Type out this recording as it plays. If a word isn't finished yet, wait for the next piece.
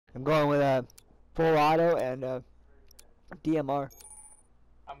I'm going with a full auto and DMR.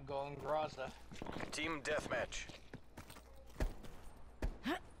 I'm going Graza. Team deathmatch.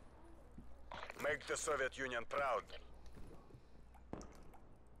 Make the Soviet Union proud.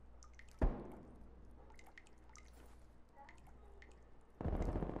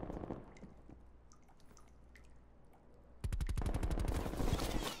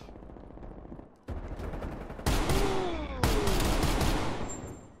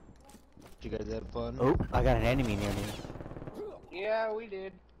 Did you guys have fun? Oh, I got an enemy near me. Yeah, we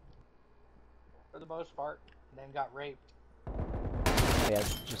did. For the most part. And then got raped. Yeah,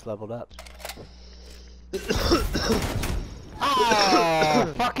 just leveled up.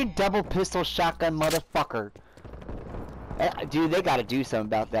 Ah, fucking double pistol shotgun motherfucker. Dude, they gotta do something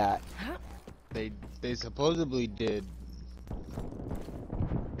about that. They supposedly did.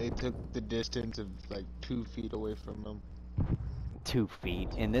 They took the distance of like 2 feet away from them. 2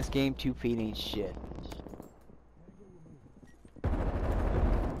 feet. In this game, 2 feet ain't shit.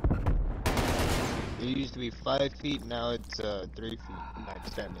 It used to be 5 feet, now it's 3 feet, not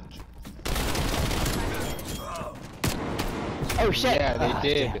standing. Oh shit! Yeah, they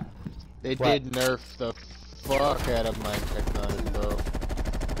did. Damn. They What? did nerf the fuck out of my technology, bro.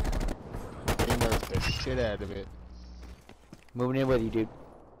 They nerfed the shit out of it. Moving in with you, dude.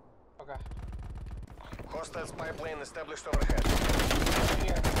 Okay. Hostile spy plane established overhead. Right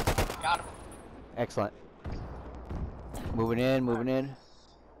here. Got him. Excellent. Moving in, moving in.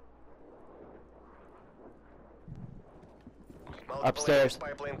 Multiple Upstairs.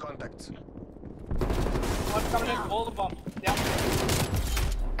 spy plane contacts. One's coming in. Hold the bump. Down.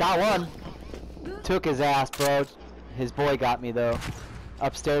 Got one. Took his ass, bro. His boy got me though.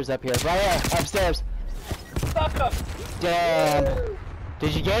 Upstairs, up here. Right here, upstairs. Stuck him. Damn.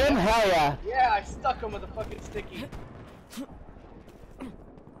 Did you get him? Hell yeah. Yeah, I stuck him with a fucking sticky.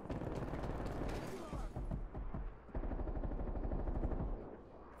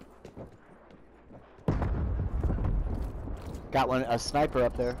 Got one, a sniper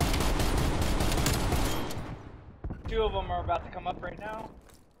up there. 2 of them are about to come up right now.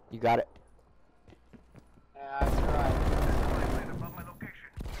 You got it. Yeah, that's right.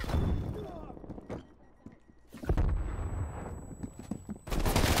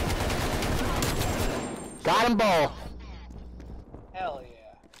 Got him both. Hell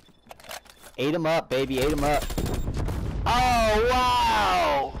yeah. Ate him up, baby. Ate him up. Oh,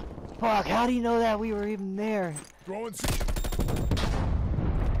 wow. Fuck, how do you know that we were even there? Throwing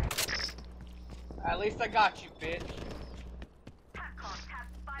At least I got you, bitch.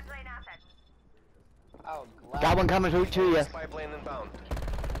 Oh, glad. Got one coming to you. Spy plane inbound.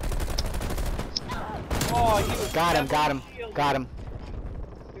 Oh, he was Got him, got him, definitely shielded. got him.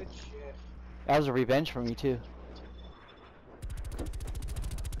 Good shit. That was a revenge for me, too.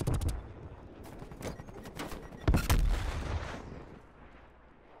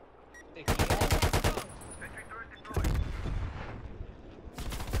 Sticky ass.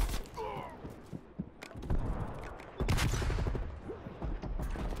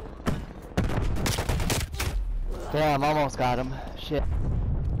 Damn, almost got him. Shit.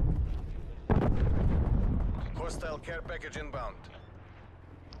 Hostile care package inbound.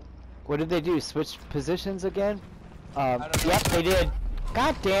 What did they do? Switch positions again? don't know. Yep, they did.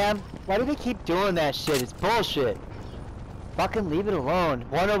 God damn. Why do they keep doing that shit? It's bullshit. Fucking leave it alone.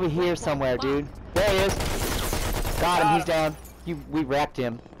 One over here somewhere, dude. There he is. Got him, he's down. We wrecked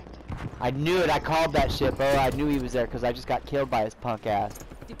him. I knew it, I called that shit, bro. I knew he was there because I just got killed by his punk ass.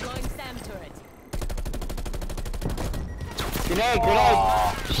 Deploying SAM turret. Grenade, grenade!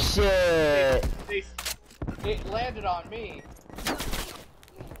 Oh. Shit! It landed on me.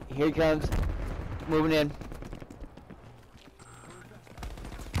 Here he comes. Moving in.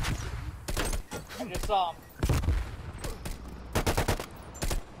 I just saw him.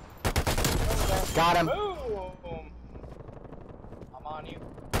 Got him. Boom. I'm on you.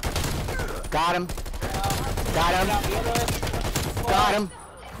 Got him. Down. Got him. Down the other. Got him.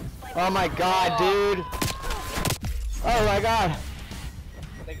 Oh my god, dude. Oh my god.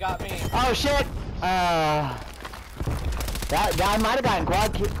 They got me. Oh shit. That I might have gotten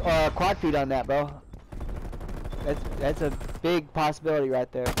quad feed on that, bro. That's a big possibility right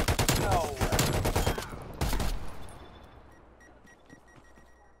there. No.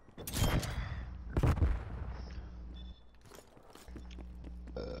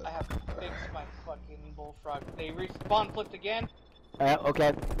 I have to fix my fucking bullfrog. They respawn flipped again.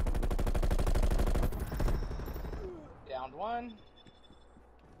 Okay. Downed one.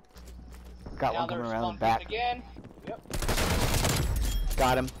 Got Now one coming they're around respawn the back. flipped again. Yep.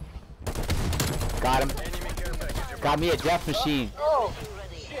 Got him. Got him. Enemy care package. Got me a death machine. Oh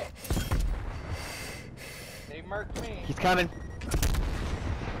shit. murked me. He's coming.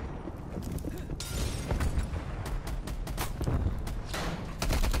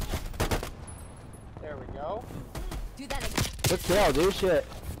 There we go. Do that again. Good kill, dude. Shit.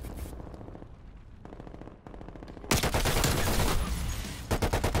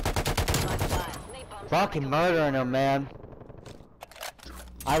 Fucking murdering him, man.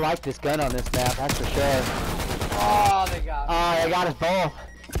 I like this gun on this map, that's for sure. Oh, they got me. Oh, they got us both.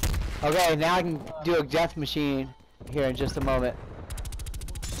 Okay, now I can do a death machine here in just a moment.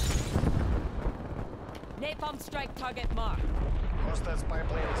 Napalm strike target mark. Hostile spy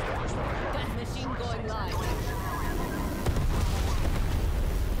plane established overhead. Death machine going live.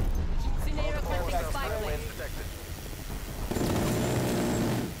 Scenario for Hostile spy spy plane plane. detected.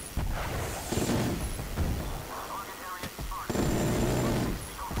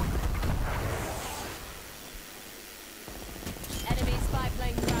 Enemy spy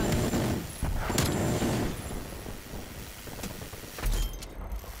plane grounded.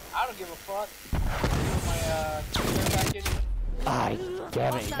 I don't give a fuck. My care package. Ah,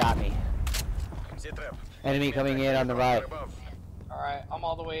 damn it, he got me. Z-trap. Enemy coming in on the right. Above. Alright, I'm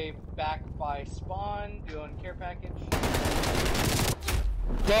all the way back by spawn, doing care package.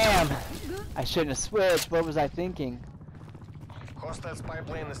 Damn! I shouldn't have switched. What was I thinking? Hostile spy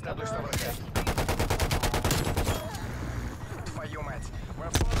plane established overhead. Твою мать. We're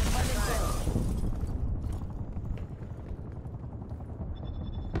falling behind.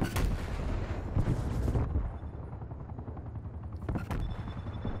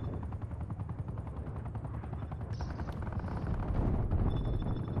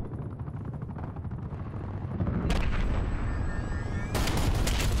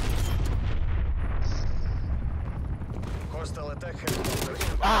 Hostile attack helicopter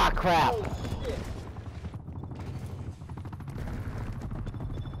inbound. Ah, crap! Oh, shit.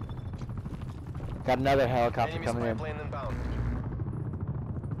 Got another helicopter Enemy coming spy in. plane inbound.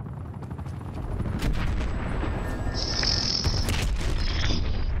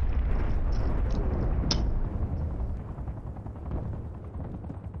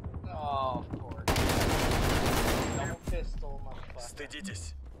 Oh, of course. Double pistol, motherfucker.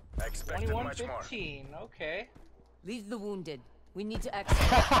 Стыдитесь. I expected much more. 21:15, okay. Leave the wounded. We need to exit.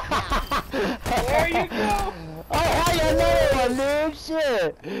 There you go! Oh, I got another one, dude!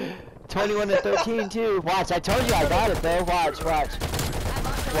 Shit! 21 to 13 too. Watch, I told you I got it though. Watch, watch.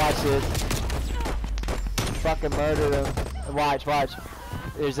 Watch this. Fucking murdered him. Watch, watch.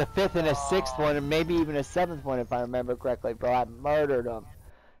 There's a 5th and a 6th one, and maybe even a 7th one if I remember correctly, bro. I murdered him.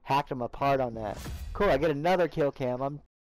 Hacked him apart on that. Cool, I get another kill cam. I'm